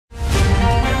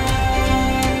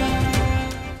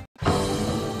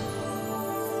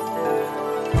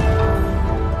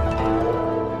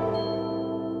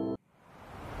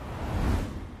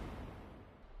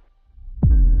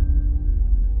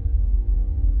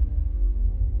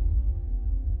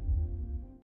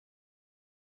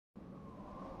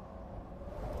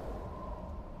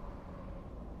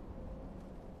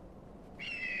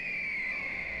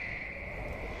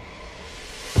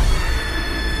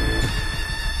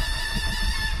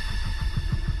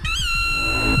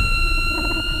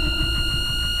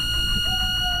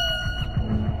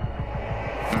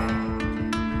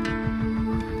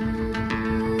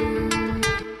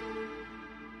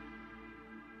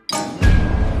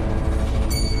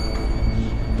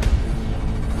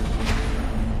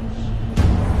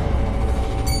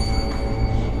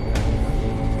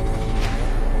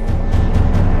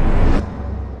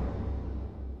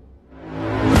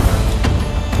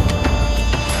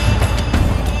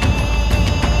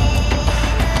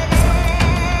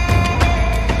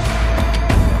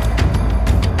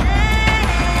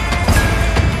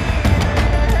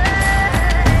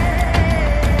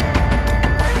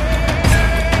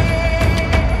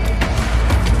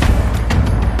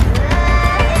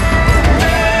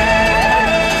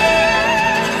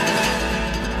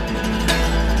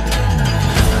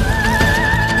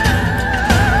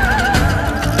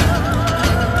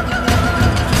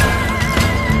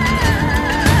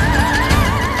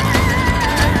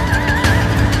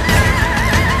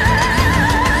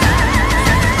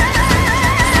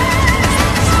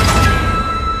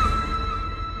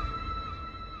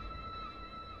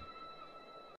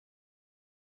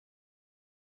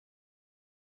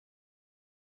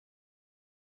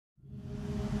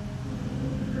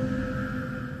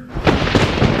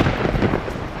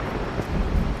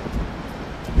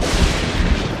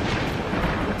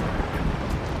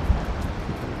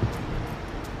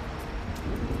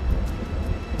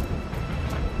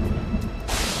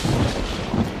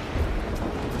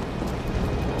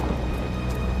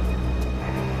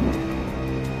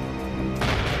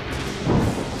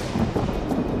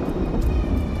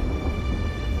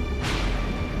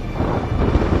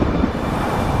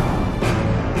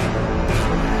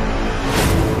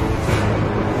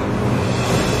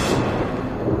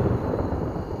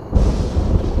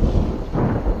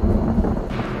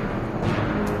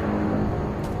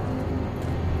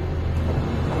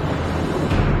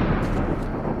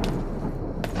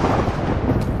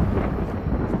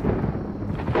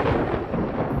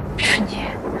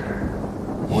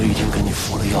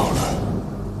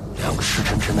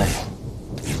之内，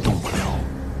你动不了。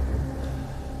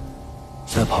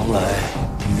在庞来，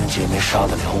狄仁杰没杀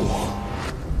得了我，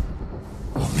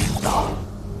我命大。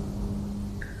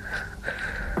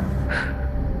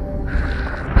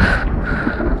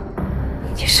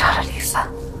你杀了李帆，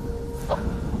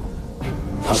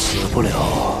他死不了，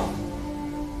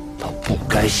他不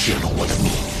该泄露我的秘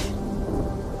密，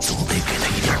总得给他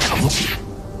一点惩戒。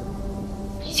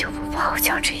你就不怕我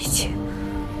将这一切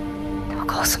都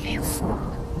告诉冥府？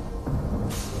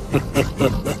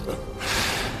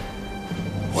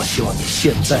我希望你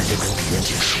现在就跟狄仁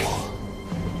杰说，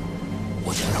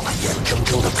我将让他眼睁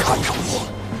睁地看着我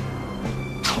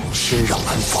重新让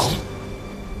安房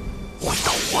回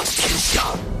到我的天下。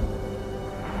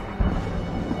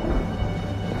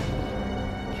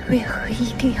你为何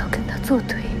一定要跟他作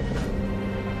对？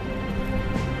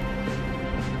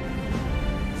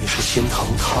你是心疼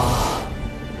他，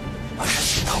还是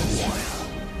心疼我呀？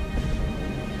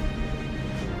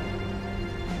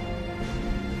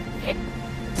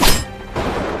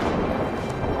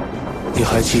你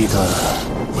还记得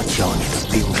我教你的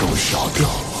并州小调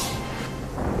吗？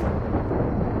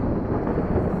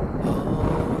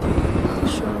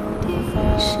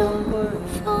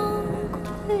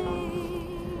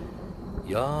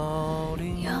遥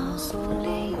林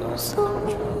送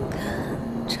干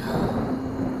唱，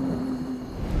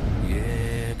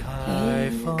夜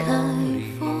开风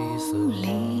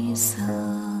离色，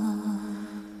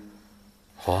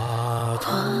华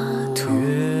图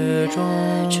月中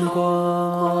光。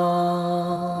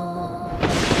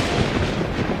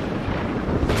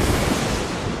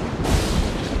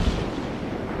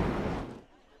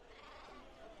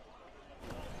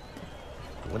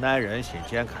湖南人心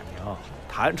健看明，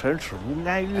贪嗔痴无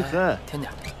爱与恨。天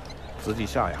天，自己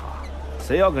想一下，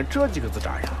谁要跟这几个字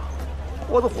扎样，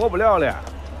我都活不了了。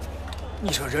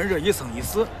你说人一生一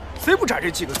死，谁不沾这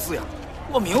几个字呀？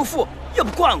我冥府也不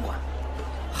管管。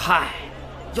嗨，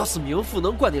要是冥府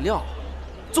能管得了，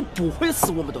就不会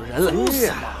死我们的人了。就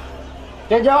是嘛。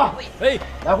店家，哎，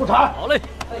来壶茶。好嘞。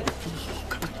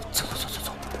走。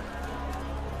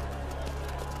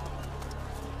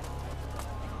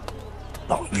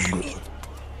老渔民，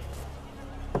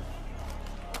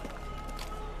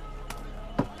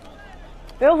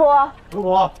刘府，如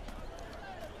果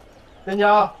店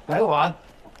家来个碗。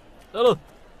来了。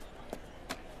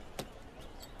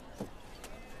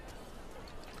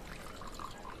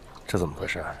这怎么回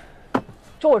事？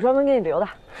这我专门给你留的。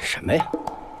什么呀？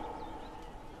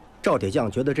赵铁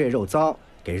匠觉得这肉脏，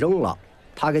给扔了，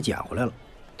他给捡回来了。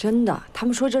真的，他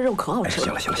们说这肉可好吃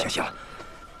了。行了，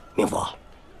明府，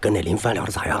跟那林帆聊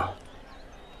得咋样？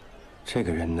这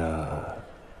个人呢，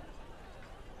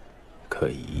可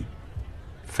疑，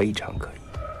非常可疑。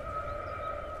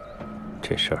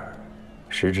这事儿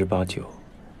十之八九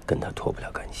跟他脱不了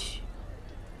干系。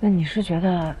那你是觉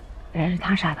得人是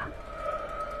他杀的？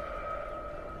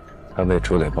他为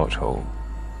朱磊报仇，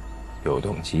有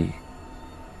动机，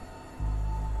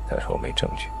但是我没证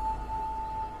据。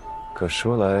可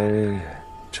说来，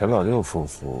陈老六夫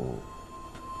妇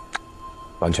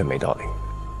完全没道理。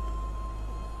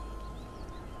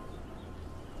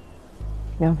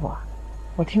元府，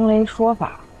我听了一说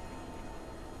法，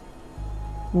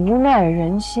无奈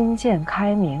人心渐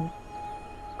开明，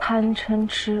贪嗔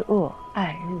痴恶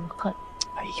爱欲恨。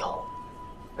哎呦，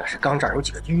那是刚这儿有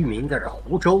几个渔民在这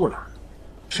胡诌呢，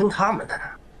听他们的呢。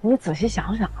你仔细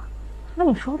想想啊，那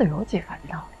你说的有几分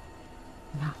道理？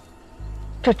你看，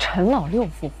这陈老六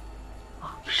夫妇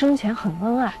啊，生前很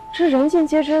恩爱，这是人尽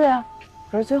皆知的呀。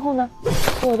可是最后呢，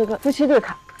做了个夫妻对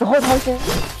砍，死后掏心，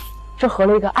这合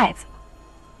了一个爱字。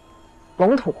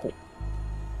龙土户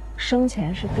生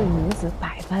前是对女子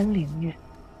百般凌虐，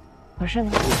可是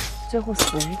呢，最后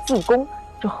死于自宫，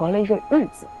这合了一个玉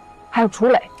字。还有楚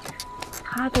磊，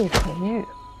他对纯玉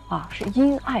啊是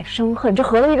因爱生恨，这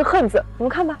合了一个恨字。你们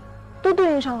看吧，都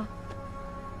对应上了。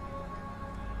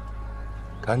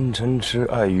贪嗔痴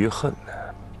爱于恨呢？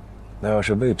那要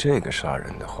是为这个杀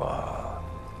人的话，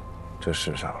这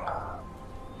世上啊，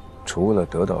除了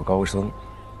得道高僧，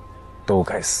都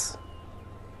该死。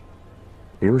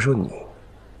比如说你，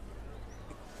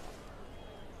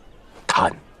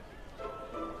贪。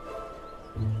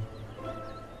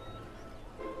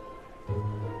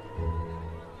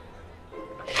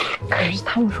可是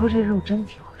他们说这肉真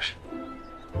挺好吃。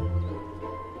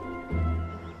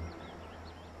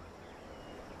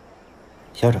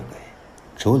肖掌柜，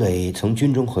楚磊从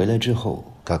军中回来之后，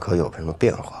他可有什么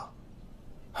变化？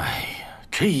哎呀，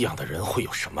这样的人会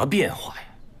有什么变化呀？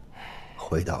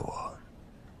回答我，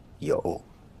有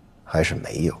还是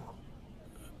没有？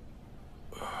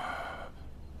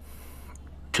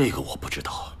这个我不知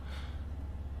道。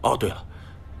哦，对了，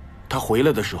他回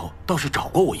来的时候倒是找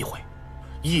过我一回，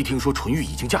一听说纯玉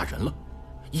已经嫁人了，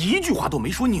一句话都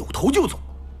没说，扭头就走。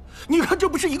你看这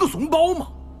不是一个怂包吗？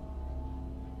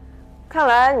看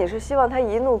来你是希望他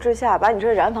一怒之下把你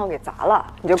这染坊给砸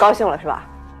了，你就高兴了是吧？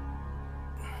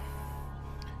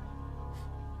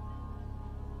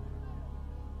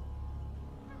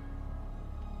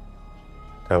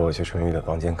带我去纯玉的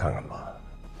房间看看吧。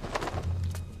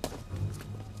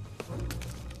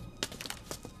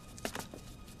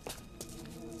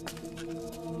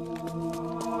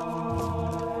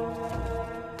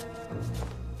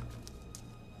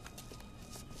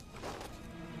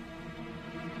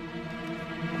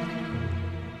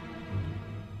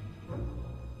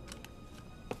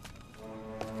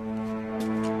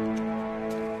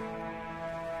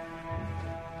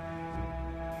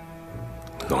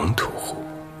龙吐湖。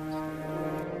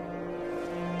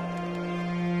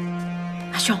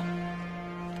阿兄，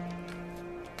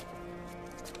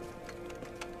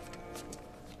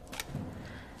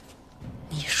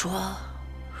你说，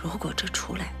如果这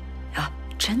楚磊啊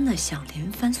真的像林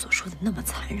帆所说的那么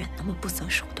残忍，那么不择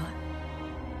手段，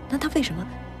那他为什么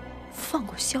放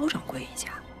过萧掌柜一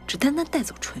家，只单单带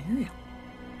走纯玉啊？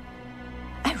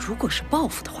哎，如果是报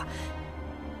复的话，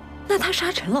那他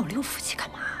杀陈老六夫妻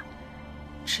干嘛？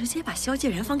直接把萧家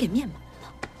染坊给灭门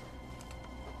了，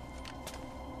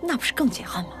那不是更解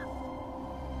恨吗？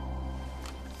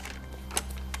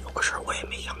有个事儿我也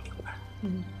没想明白。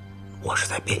我是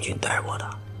在边军待过的，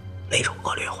那种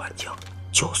恶劣环境，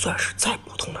就算是再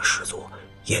普通的师祖，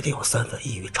也得有3分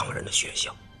异于常人的学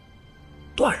校，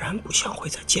断然不像会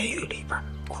在监狱里边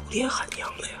哭爹喊娘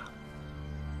的呀。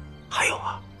还有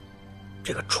啊，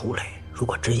这个楚磊如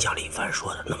果真像林帆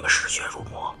说的那么嗜血如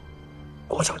魔，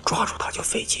光想抓住他就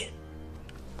费劲。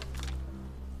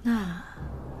那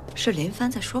是林帆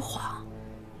在说谎，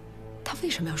他为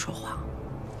什么要说谎？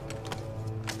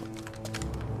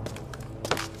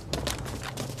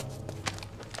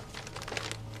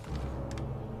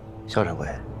萧掌柜。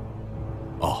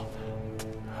哦，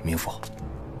明府，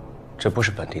这不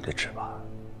是本地的纸吧？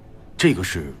这个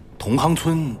是同康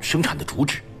村生产的竹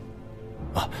纸。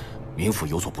啊，明府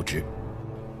有所不知，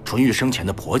纯玉生前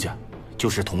的婆家就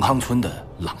是同康村的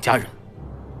朗家人，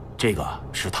这个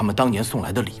是他们当年送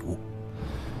来的礼物。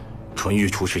纯玉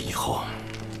出事以后，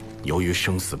由于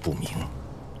生死不明，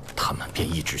他们便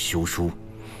一纸休书，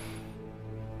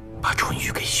把纯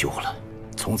玉给休了。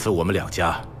从此我们两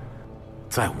家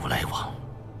再无来往。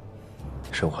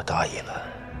是我大意了，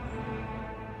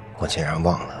我竟然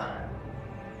忘了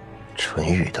纯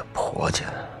玉的婆家。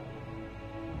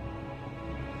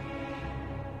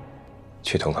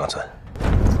去同康村。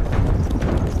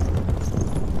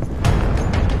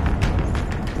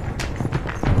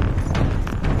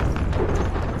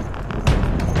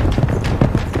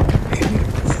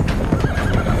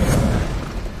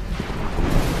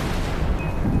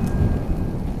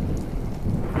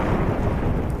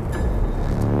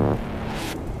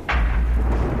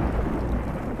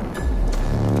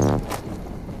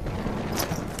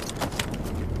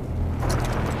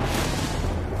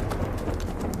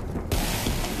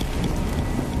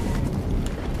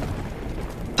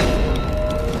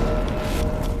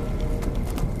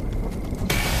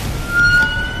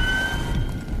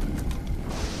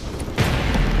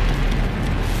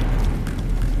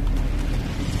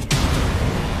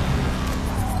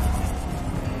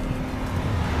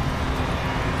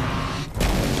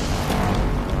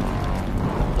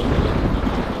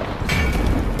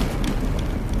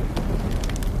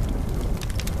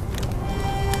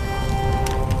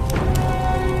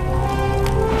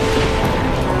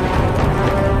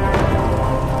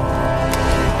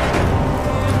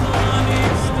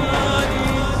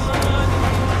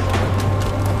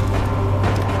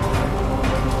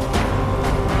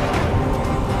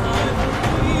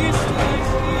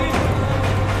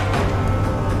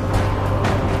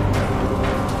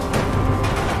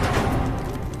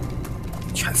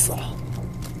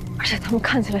他们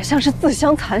看起来像是自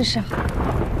相残杀，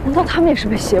难道他们也是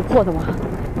被胁迫的吗？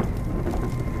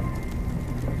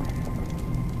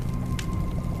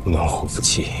龙虎夫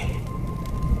妻、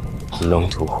龙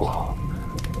吐虎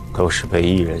都是被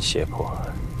一人胁迫，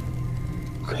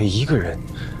可一个人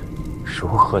如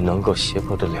何能够胁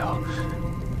迫得了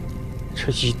这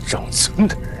一整村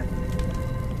的人？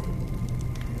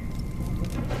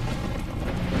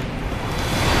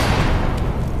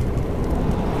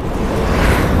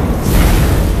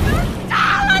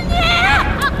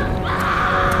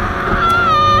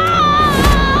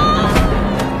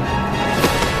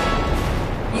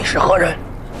是何人？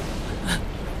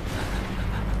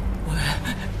我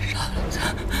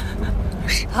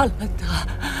杀了他，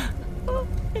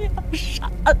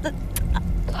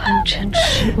贪嗔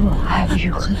痴恶爱欲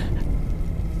恨，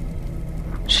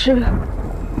吃了，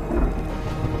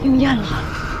应验了。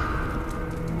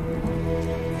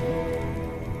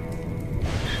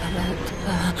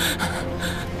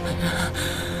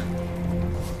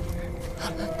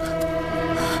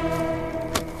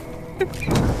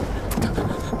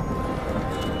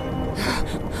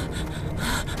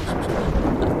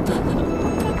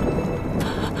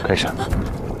开始。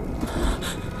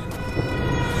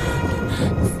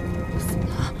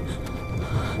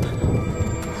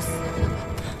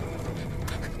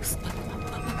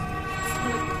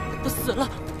死了，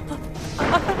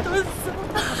都死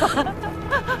了。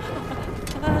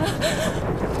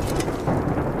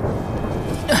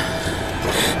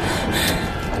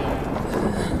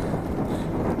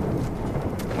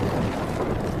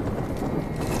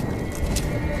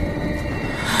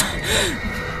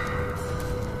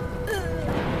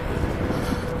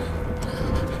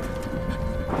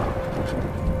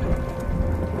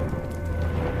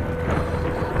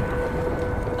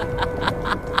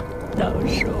都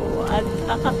是我的，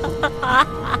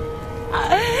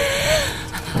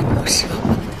都是我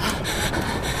的。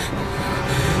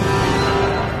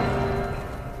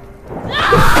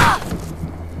啊！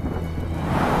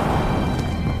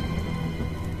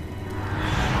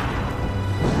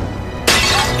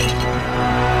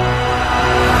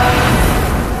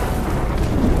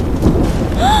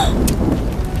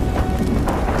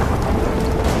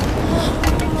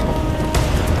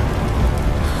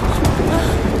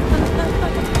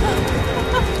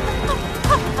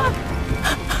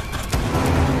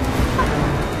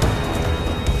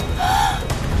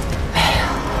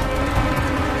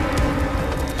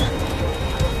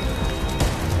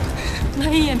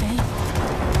也没有，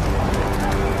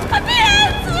骗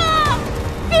子，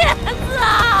骗子啊！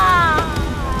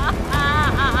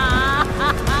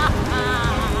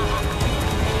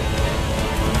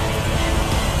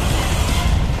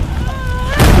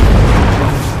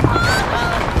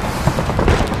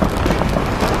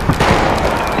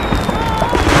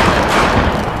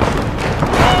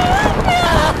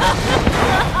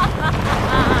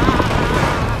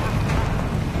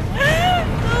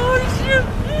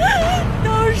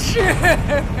是骗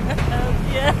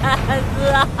子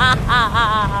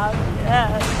啊！骗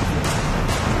子！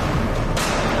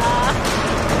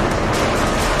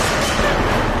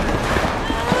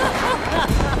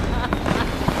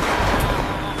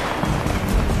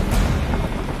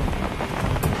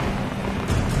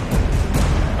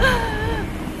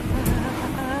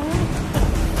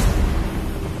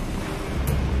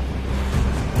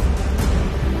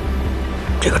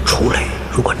这个楚磊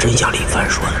如果真像李帆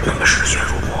说的那么嗜血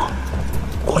如魔，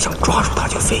光想抓住他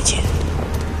就费劲。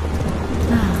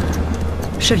那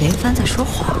是林帆在说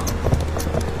谎，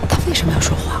他为什么要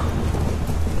说谎？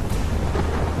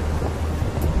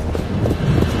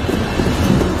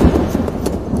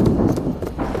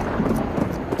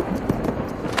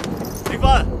林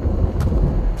帆，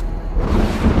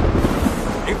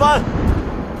林帆，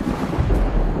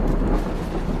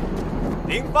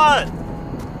林帆，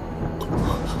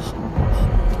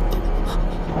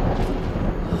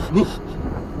你。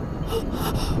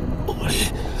屋里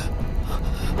呢？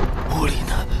屋里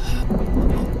呢？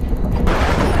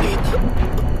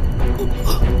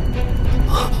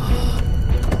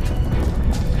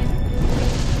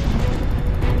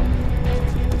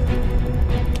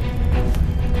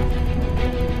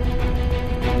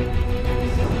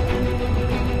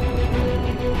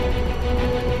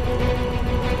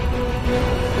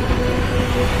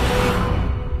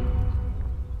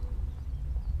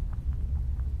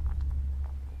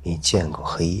你见过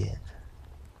黑夜，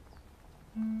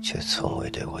却从未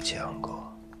对我讲过。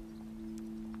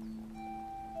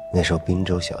那首滨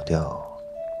州小调，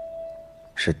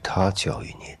是他教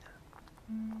育你的，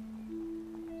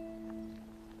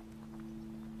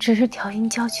只是调音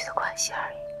教曲的关系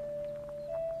而已。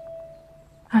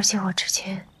而且我之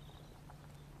前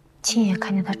亲眼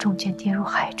看见他中箭跌入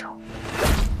海中，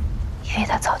以为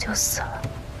他早就死了，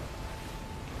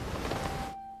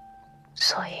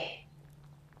所以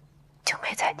就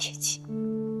没再提起。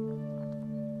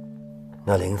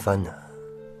那林帆呢？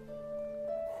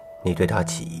你对他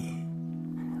起疑，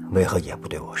为何也不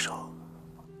对我说？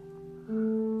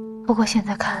不过现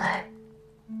在看来，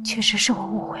确实是我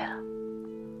误会了。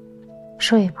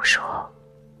说也不说，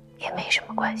也没什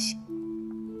么关系。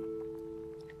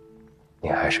你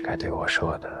还是该对我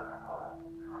说的，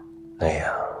那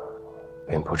样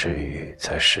便不至于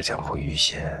在石江府遇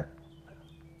险。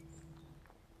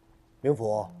明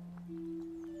府，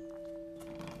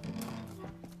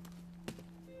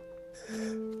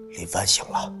林帆醒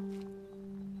了。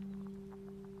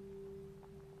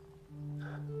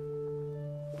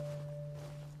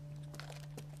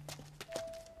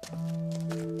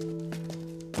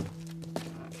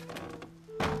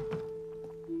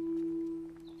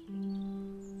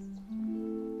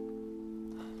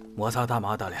摩擦大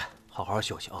麻的了，好好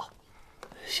休息啊。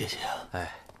谢谢啊。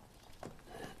哎，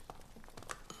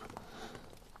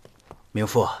明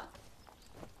富，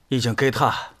已经给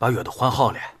他把药都换好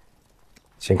了。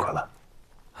辛苦了。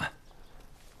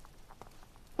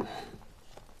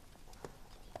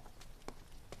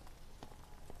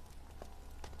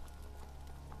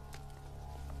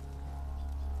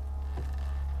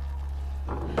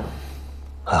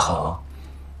还好。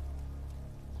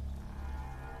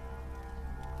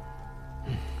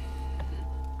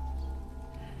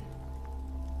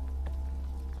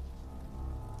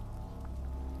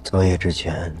昨夜之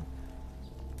前，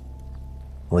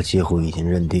我几乎已经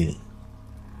认定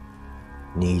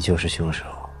你就是凶手。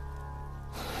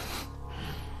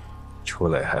出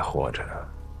来还活着，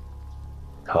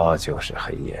他就是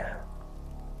黑夜。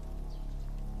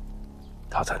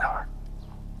他在哪儿？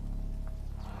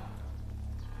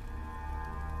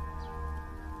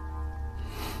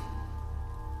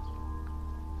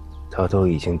他都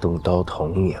已经动刀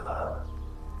捅你了，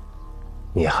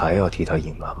你还要替他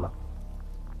隐瞒吗？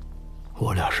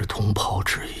我俩是同袍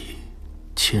之谊，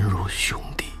亲如兄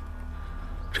弟。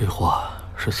这话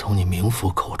是从你冥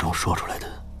府口中说出来的，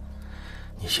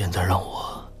你现在让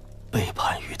我背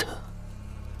叛于他。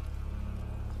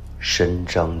伸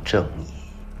张正义，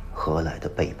何来的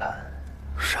背叛？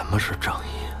什么是正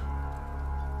义？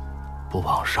不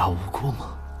枉杀无辜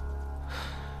吗？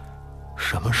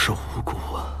什么是无辜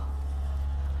啊？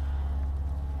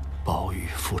报与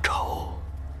复仇，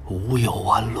无有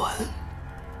完卵。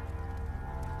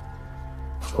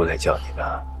出来叫你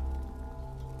的。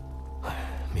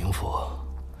冥府，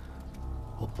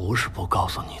我不是不告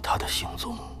诉你他的行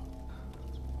踪，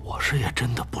我是也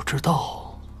真的不知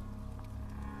道。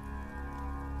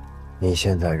你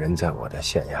现在人在我的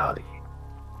县衙里，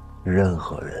任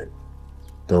何人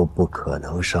都不可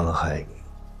能伤害你，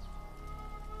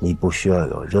你不需要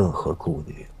有任何顾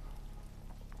虑。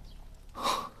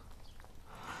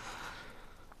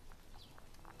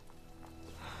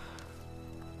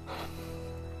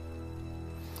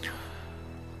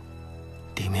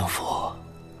狄明府，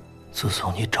自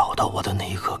从你找到我的那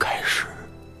一刻开始，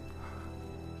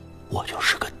我就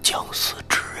是个将死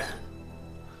之人。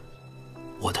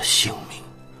我的性命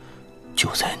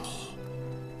就在你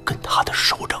跟他的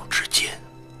手掌之间，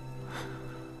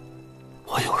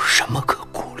我有什么可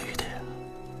顾虑的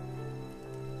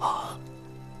呀？啊？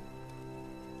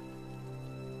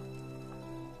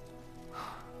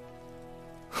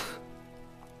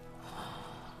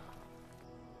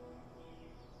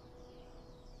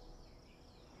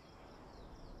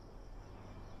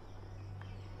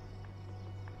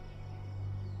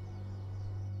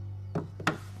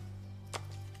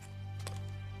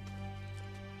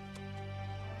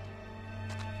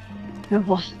元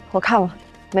福，我看了，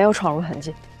没有闯入痕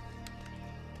迹，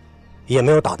也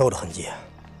没有打斗的痕迹。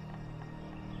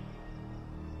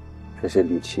这些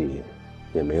利器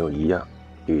也没有一样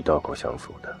与刀口相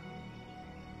符的，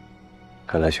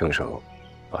看来凶手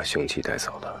把凶器带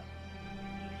走了。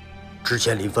之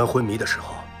前林帆昏迷的时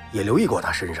候，也留意过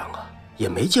他身上啊，也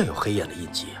没见有黑焰的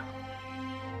印记啊。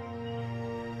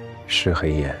是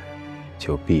黑焰，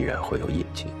就必然会有印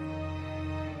记。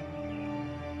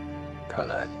看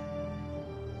来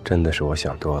真的是我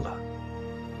想多了。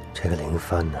这个林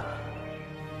帆呢，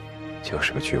就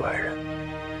是个局外人。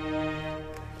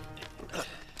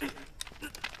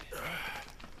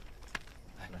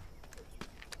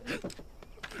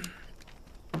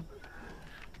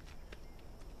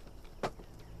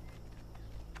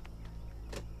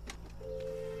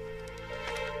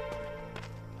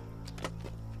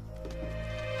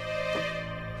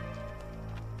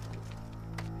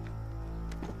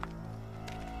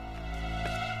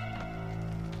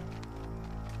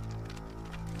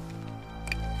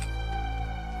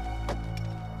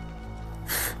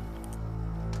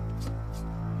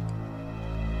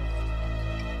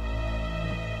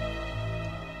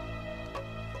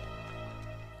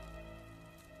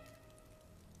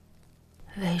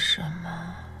为什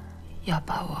么要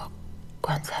把我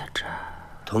关在这儿？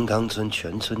同冈村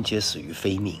全村皆死于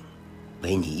非命，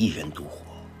唯你一人独活。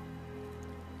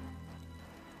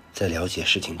在了解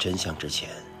事情真相之前，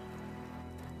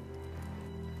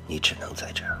你只能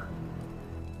在这儿。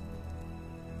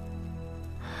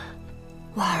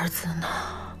我儿子呢？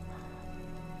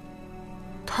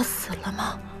他死了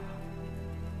吗？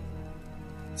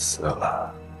死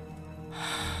了。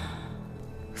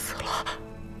死了。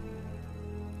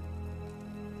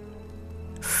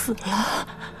死了。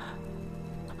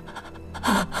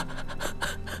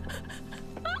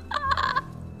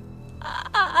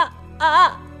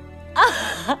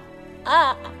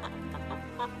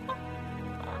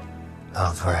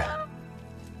老夫人，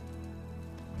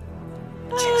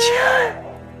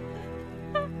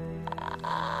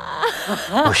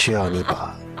我需要你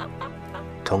把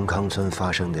同康村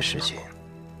发生的事情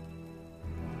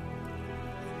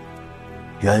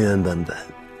原原本本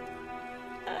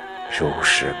如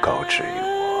实告知于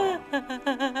我。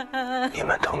你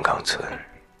们同康村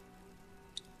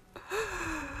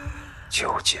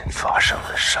究竟发生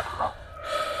了什么？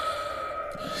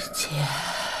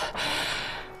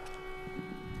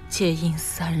皆因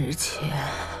3日前，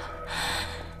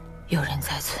有人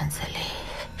在村子里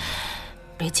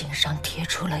被井上贴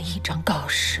出了一张告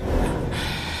示，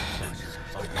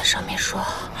那上面说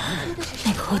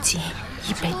那口井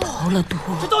已被投了毒。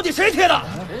这到底谁贴的？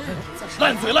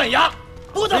烂嘴烂牙，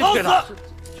不得好死！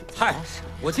嗨，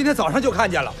我今天早上就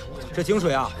看见了，这井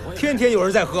水啊，天天有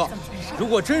人在喝。如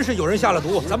果真是有人下了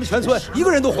毒，咱们全村一个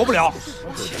人都活不了，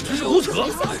简直是胡扯！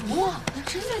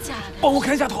真的假的？帮我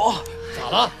看一下头。咋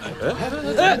了？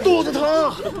哎，肚子疼，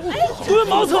蹲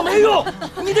茅厕没用，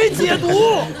你得解毒。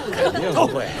后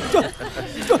悔，这。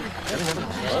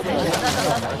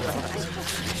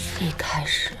一开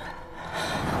始，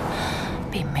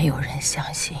并没有人相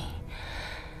信，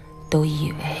都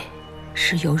以为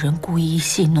是有人故意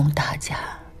戏弄大家。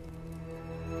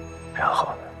然后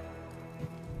呢？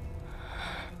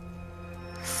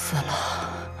死了。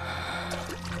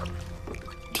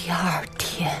第2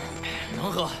天，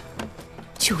能喝。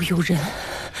就有人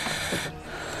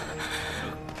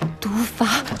毒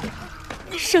发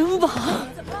身亡。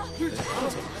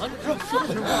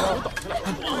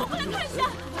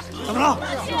怎么了？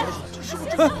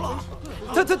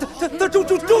他中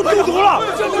毒了！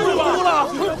真的中毒了！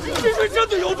这水真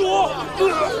的有毒！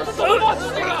怎么了？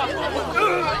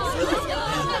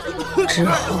之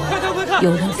后，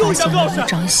有人发现了一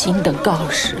张新的告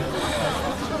示，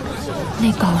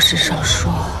那告示上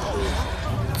说，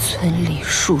村里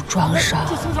树桩上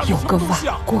有个瓦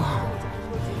罐，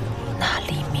那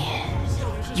里面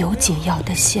有解药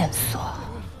的线索。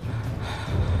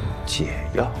解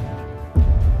药？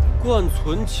灌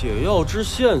存解药之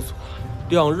线索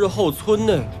，2日后村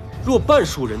内若半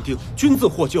数人定，均自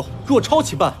获救；若超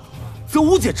其半，则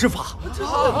无解之法。这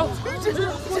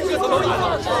怎么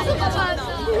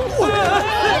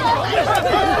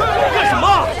干什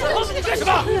么？你干什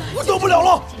么？我受不了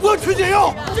了，我要取解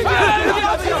药。有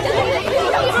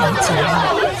解药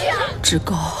只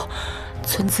够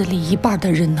村子里1半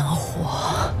的人能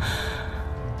活，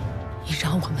你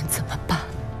让我们怎么办？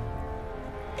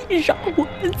让我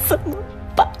们怎么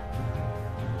办？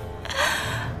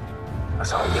我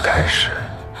从一开始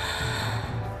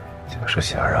就是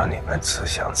想让你们自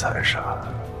相残杀。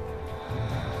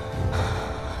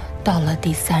到了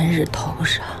第3日头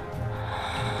上，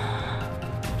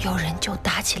有人就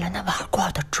打起了那瓦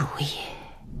罐的主意。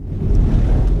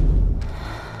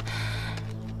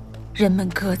人们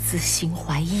各自心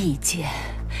怀意见，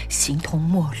形同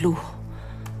陌路，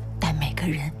但每个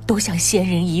人都想先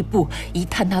人一步，一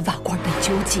探那瓦罐的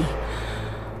究竟。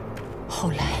后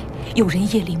来有人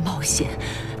夜里冒险，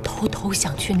偷偷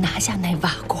想去拿下那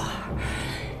瓦罐，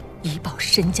以保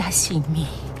身家性命。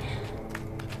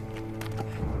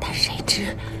但谁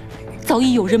知，早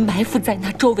已有人埋伏在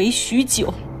那周围许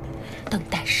久，等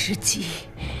待时机。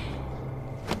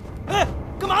哎，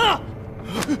干嘛呢？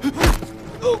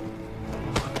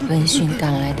闻讯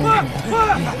赶来的人越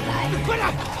来越多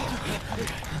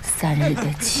，3日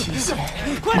的期限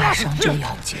马上就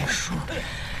要结束，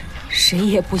谁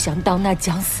也不想当那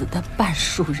将死的半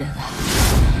数人啊！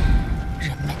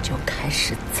人们就开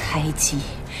始猜忌、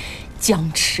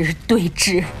僵持对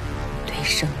峙，对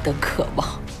生的渴望，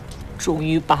终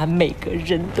于把每个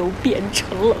人都变成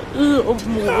了恶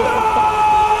魔。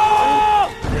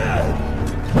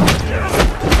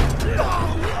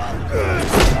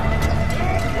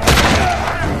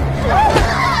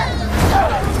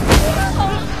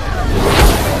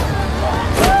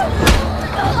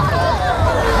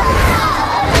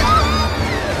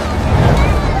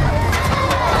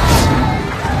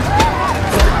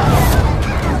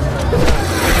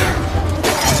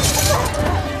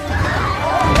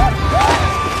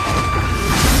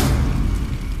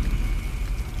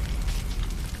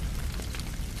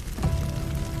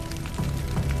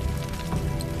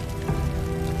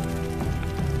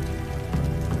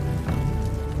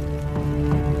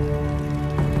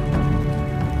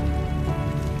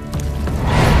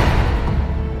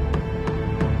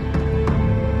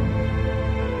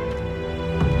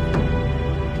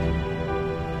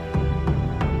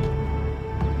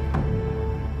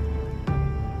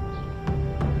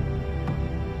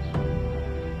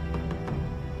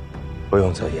不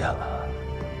用再演了。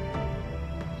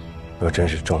若真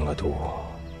是中了毒，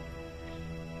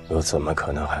又怎么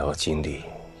可能还要经历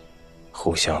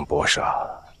互相搏杀？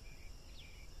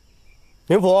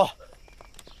灵甫，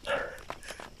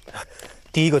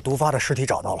第一个毒发的尸体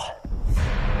找到了，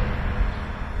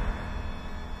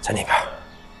在那边。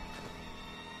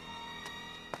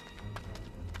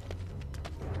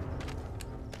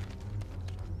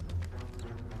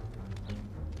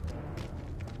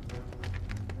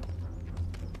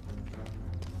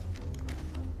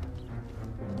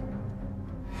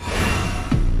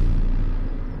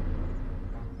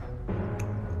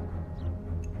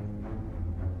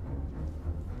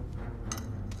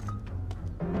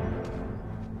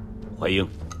回应。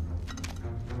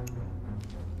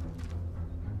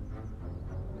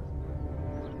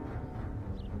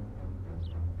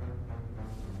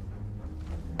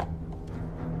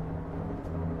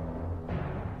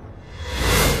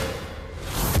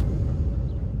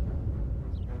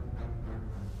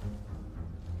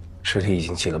尸体已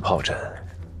经起了疱疹，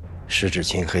十指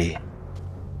青黑，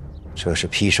这是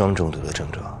砒霜中毒的症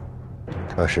状。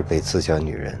他是被自家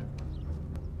女人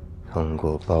通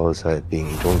过包在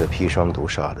饼中的砒霜毒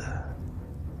杀的，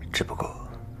只不过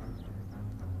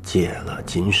借了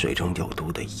井水中有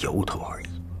毒的由头而已。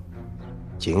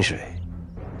井水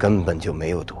根本就没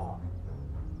有毒，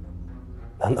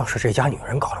难道是这家女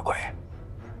人搞的鬼？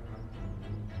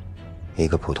一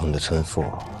个普通的村妇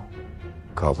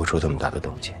搞不出这么大的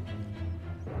动静。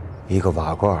一个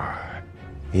瓦罐，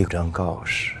一张告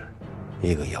示，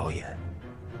一个谣言，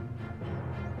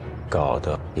搞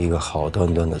得一个好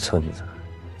端端的村子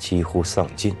几乎丧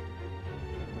尽，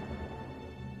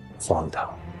荒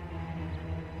唐。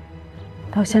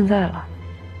到现在了，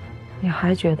你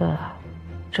还觉得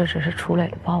这只是楚磊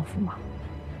的报复吗？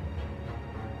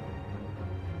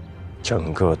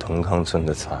整个同康村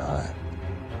的惨案，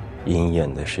应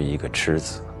验的是一个痴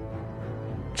字，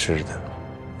吃的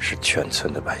是全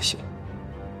村的百姓。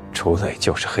楚磊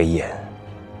就是黑岩，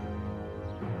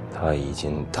他已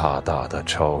经大大的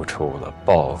超出了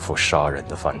报复杀人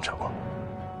的范畴，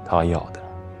他要的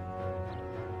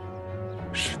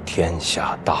是天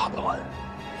下大乱。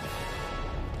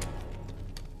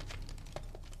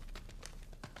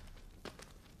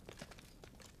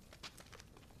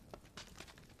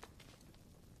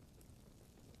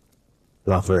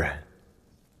老夫人，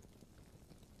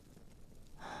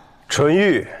纯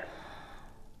玉，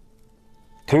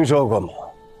听说过吗？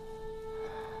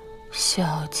校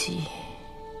妓、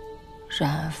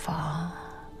染坊、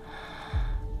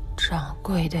掌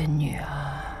柜的女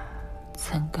儿，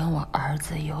曾跟我儿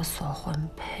子有所婚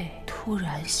配，突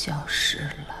然消失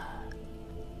了，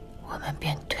我们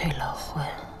便退了婚。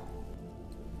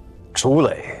楚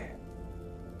磊，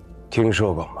听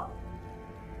说过吗？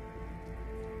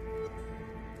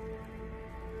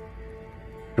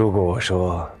如果我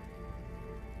说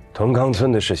同康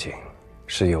村的事情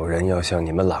是有人要向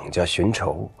你们朗家寻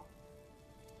仇，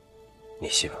你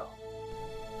信吗？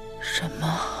什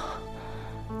么？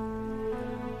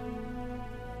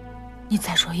你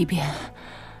再说一遍。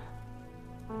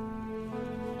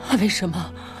为什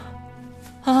么？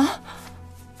啊？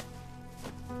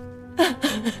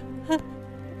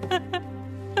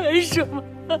为什么？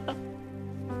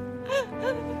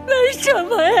为什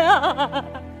么呀？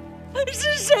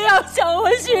是谁要向我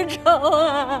寻仇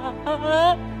啊？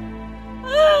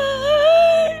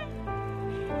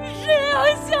谁要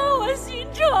向我寻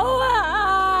仇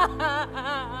啊？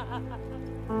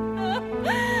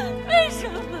为什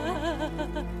么？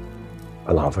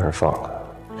把郎夫人放了，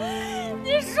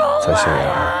你说在县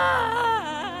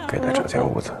衙给他找间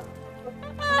屋子。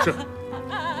是。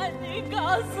你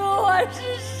告诉我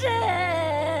是谁？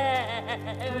为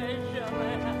什么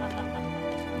呀？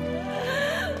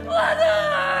我的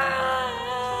儿！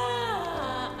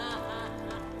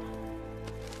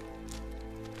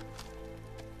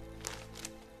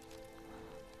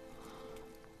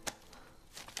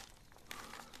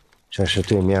这是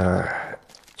对面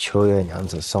秋月娘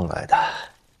子送来的，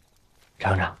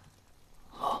尝尝。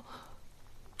哦，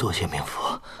多谢冥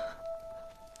府。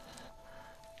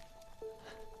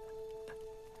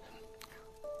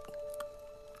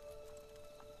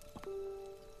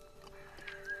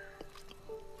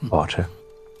不好吃。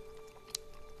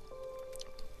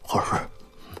好吃。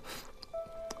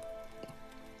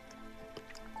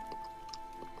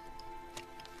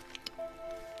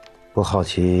不好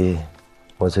奇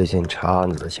我最近查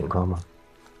案子的情况吗？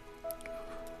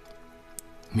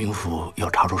冥府要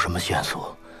查出什么线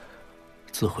索，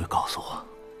自会告诉我。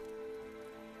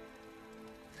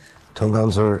同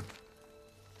康村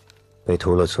被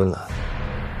屠了村了，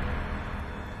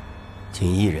仅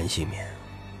1人幸免。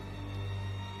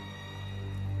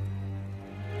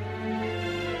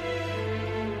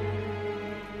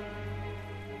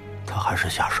他还是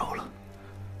下手了，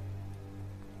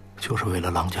就是为了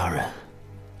郎家人，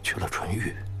去了纯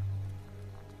玉。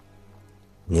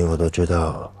你我都知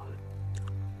道，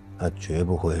他绝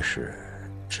不会是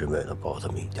只为了报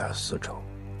咱们一家私仇。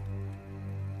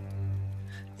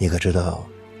你可知道，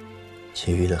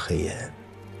其余的黑焰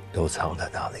都藏在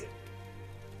哪里？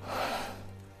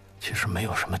其实没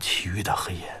有什么其余的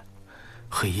黑焰，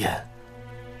黑焰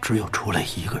只有楚磊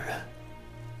一个人。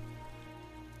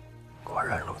果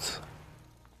然如此。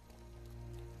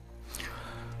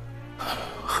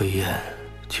黑焰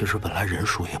其实本来人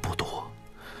数也不多，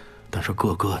但是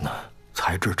个个呢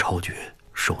才智超绝，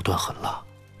手段狠辣，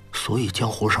所以江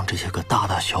湖上这些个大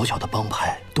大小小的帮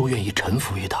派都愿意臣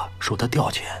服于他，受他调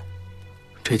遣。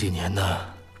这几年呢，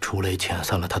楚磊遣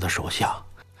散了他的手下，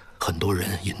很多人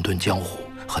隐遁江湖，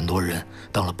很多人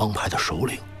当了帮派的首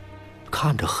领，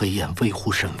看着黑焰微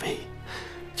乎甚微。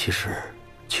其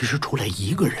实楚磊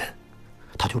一个人，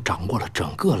他就掌握了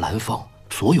整个南方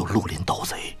所有绿林盗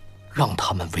贼，让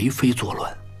他们为非作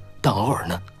乱，但偶尔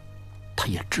呢，他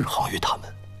也制衡于他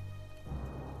们。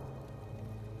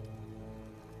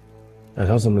那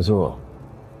他这么做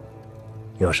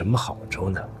有什么好处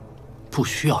呢？不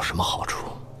需要什么好处，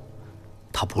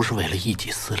他不是为了一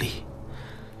己私利，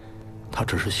他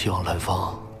只是希望南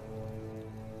方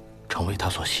成为他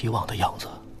所希望的样子。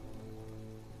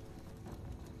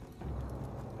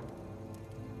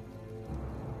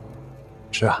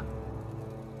是啊。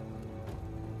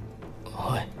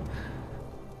哎，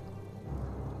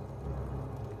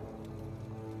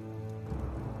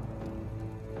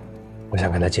我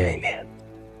想跟他见一面。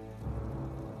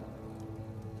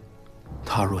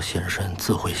他若现身，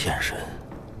自会现身；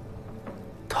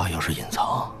他要是隐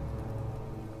藏，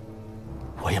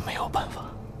我也没有办法。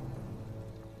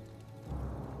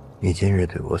你今日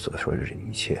对我所说的这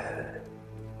一切，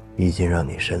已经让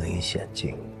你身临险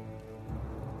境，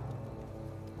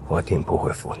我定不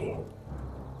会负你。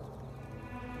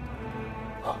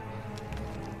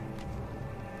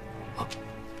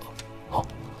好，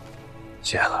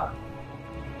谢了。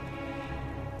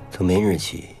从明日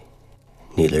起，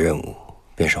你的任务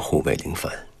便是护卫林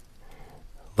凡，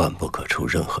万不可出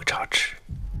任何差池。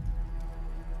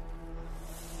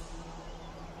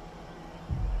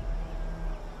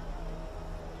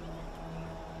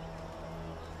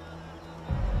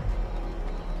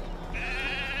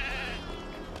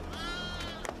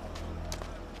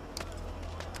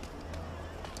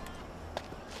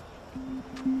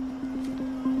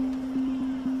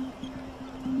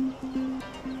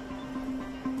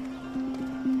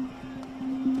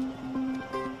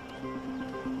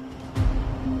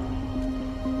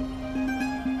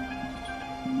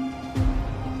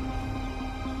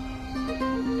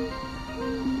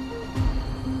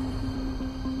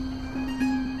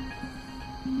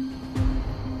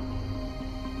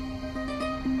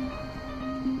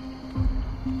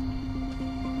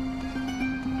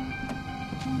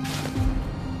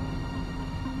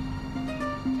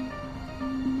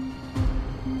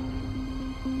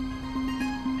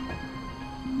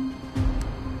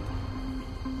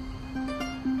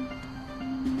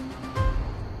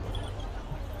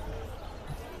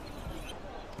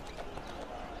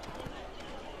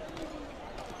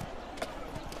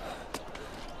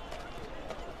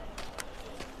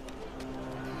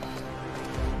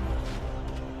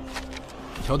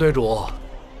小队主，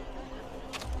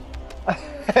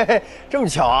嘿嘿，这么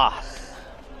巧啊！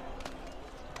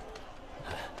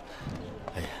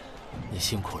哎呀，你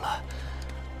辛苦了。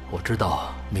我知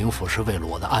道冥府是为了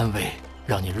我的安危，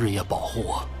让你日夜保护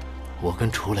我。我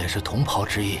跟楚磊是同袍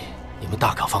之义，你们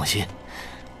大可放心。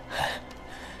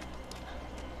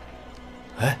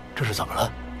哎，这是怎么了？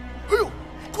哎呦，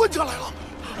官家来了！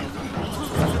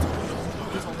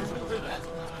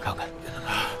看看。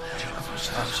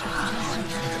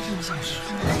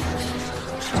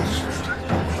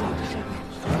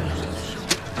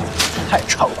太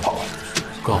猖狂了！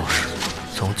告示：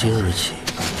从今日起，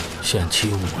限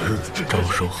期5日招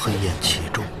收黑焰起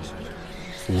众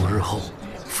，5日后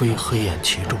非黑焰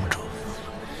起众者，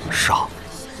杀。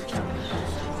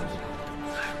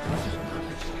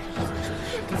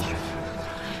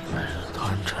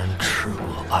贪嗔痴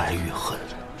恶爱欲恨，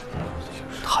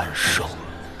贪生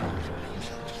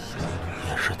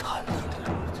也是贪。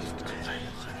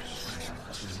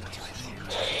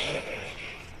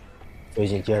最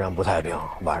近街上不太平，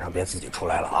晚上别自己出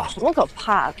来了啊！什么可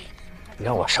怕的？你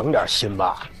让我省点心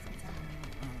吧。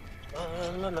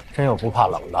真有不怕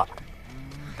冷的。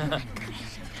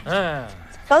哎，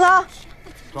等等，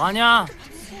短娘，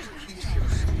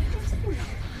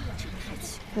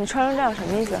你穿成这样什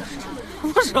么意思？我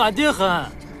热得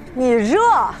很。你热？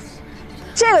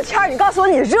这个天儿你告诉我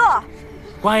你热？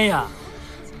官爷，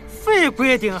非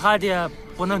规定下的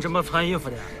不能这么穿衣服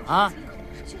的啊！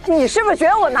你是不是觉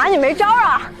得我拿你没招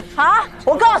啊？啊！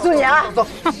我告诉你啊，走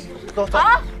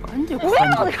啊！你别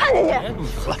让我看见你。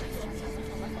好了。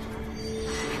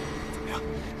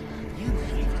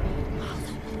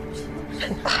 这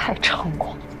也太猖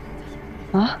狂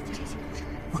了啊！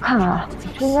我看啊，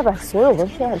就应该把所有文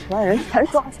片案除案人全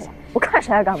抓起来，我看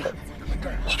谁还敢违。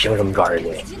你凭什么抓人家？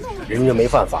人家没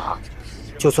犯法，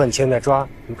就算你现在抓，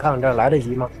你看看这来得及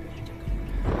吗？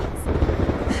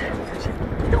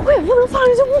我也不能放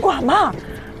任就不管吧？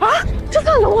啊，这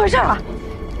算怎么回事啊？